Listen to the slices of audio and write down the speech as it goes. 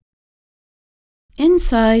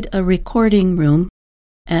Inside a recording room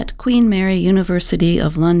at Queen Mary University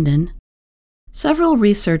of London, several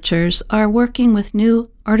researchers are working with new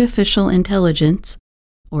artificial intelligence,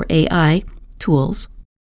 or AI, tools.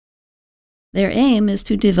 Their aim is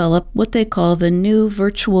to develop what they call the new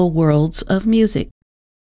virtual worlds of music.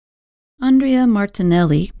 Andrea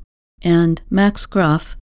Martinelli and Max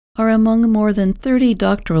Graf are among more than 30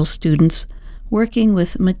 doctoral students working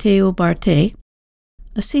with Matteo Barté,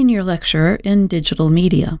 a senior lecturer in digital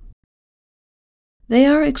media. They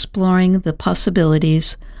are exploring the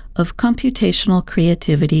possibilities of computational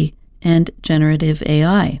creativity and generative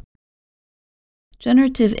AI.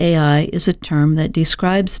 Generative AI is a term that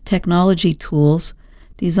describes technology tools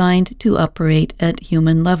designed to operate at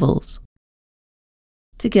human levels.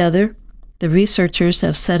 Together, the researchers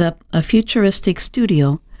have set up a futuristic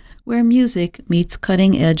studio where music meets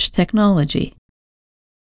cutting-edge technology.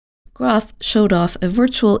 Graf showed off a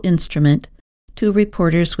virtual instrument to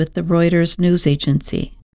reporters with the Reuters news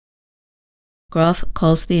agency. Graf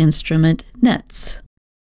calls the instrument Nets.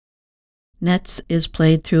 Nets is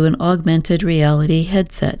played through an augmented reality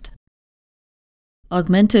headset.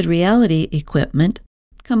 Augmented reality equipment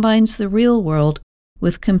combines the real world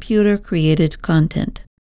with computer-created content.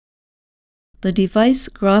 The device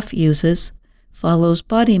Graf uses follows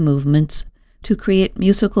body movements to create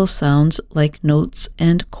musical sounds like notes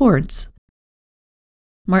and chords.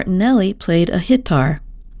 Martinelli played a hitar,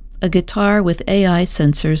 a guitar with AI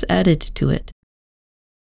sensors added to it.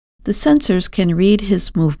 The sensors can read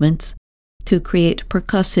his movements to create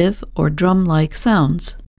percussive or drum-like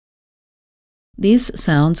sounds. These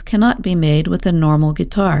sounds cannot be made with a normal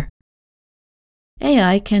guitar.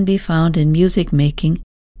 AI can be found in music making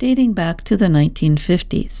dating back to the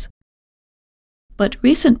 1950s. But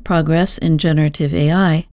recent progress in generative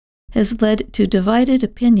AI has led to divided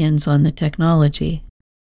opinions on the technology.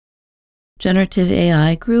 Generative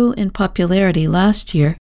AI grew in popularity last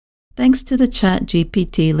year thanks to the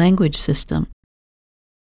ChatGPT language system.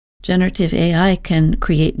 Generative AI can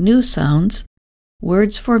create new sounds,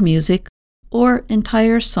 words for music, or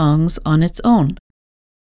entire songs on its own.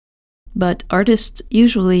 But artists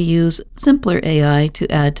usually use simpler AI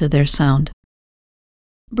to add to their sound.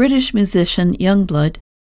 British musician Yungblud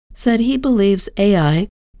said he believes AI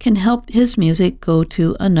can help his music go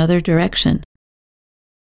to another direction.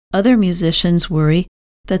 Other musicians worry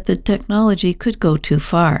that the technology could go too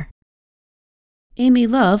far. Amy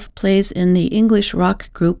Love plays in the English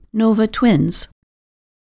rock group Nova Twins.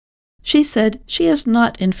 She said she is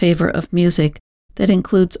not in favor of music that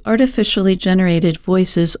includes artificially generated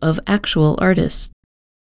voices of actual artists.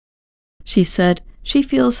 She said she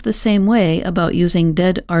feels the same way about using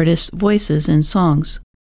dead artists' voices in songs.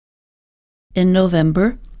 In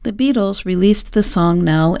November, the Beatles released the song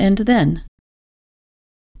Now and Then.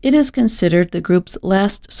 It is considered the group's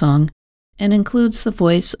last song and includes the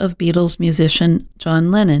voice of Beatles musician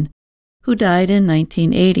John Lennon, who died in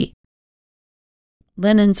 1980.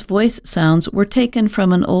 Lennon's voice sounds were taken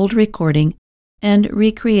from an old recording and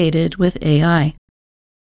recreated with AI.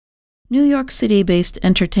 New York City-based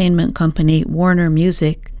entertainment company Warner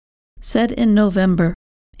Music said in November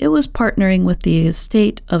it was partnering with the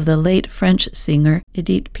estate of the late French singer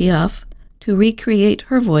Edith Piaf to recreate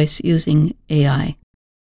her voice using AI.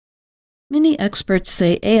 Many experts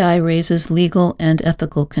say AI raises legal and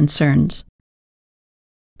ethical concerns.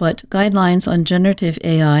 But guidelines on generative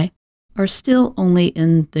AI are still only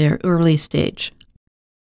in their early stage.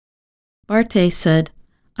 Barté said,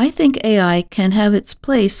 "I think AI can have its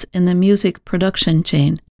place in the music production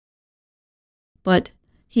chain." But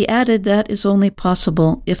he added that is only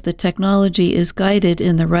possible if the technology is guided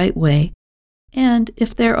in the right way and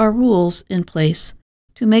if there are rules in place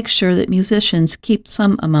to make sure that musicians keep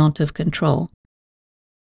some amount of control.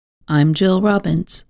 I'm Jill Robbins.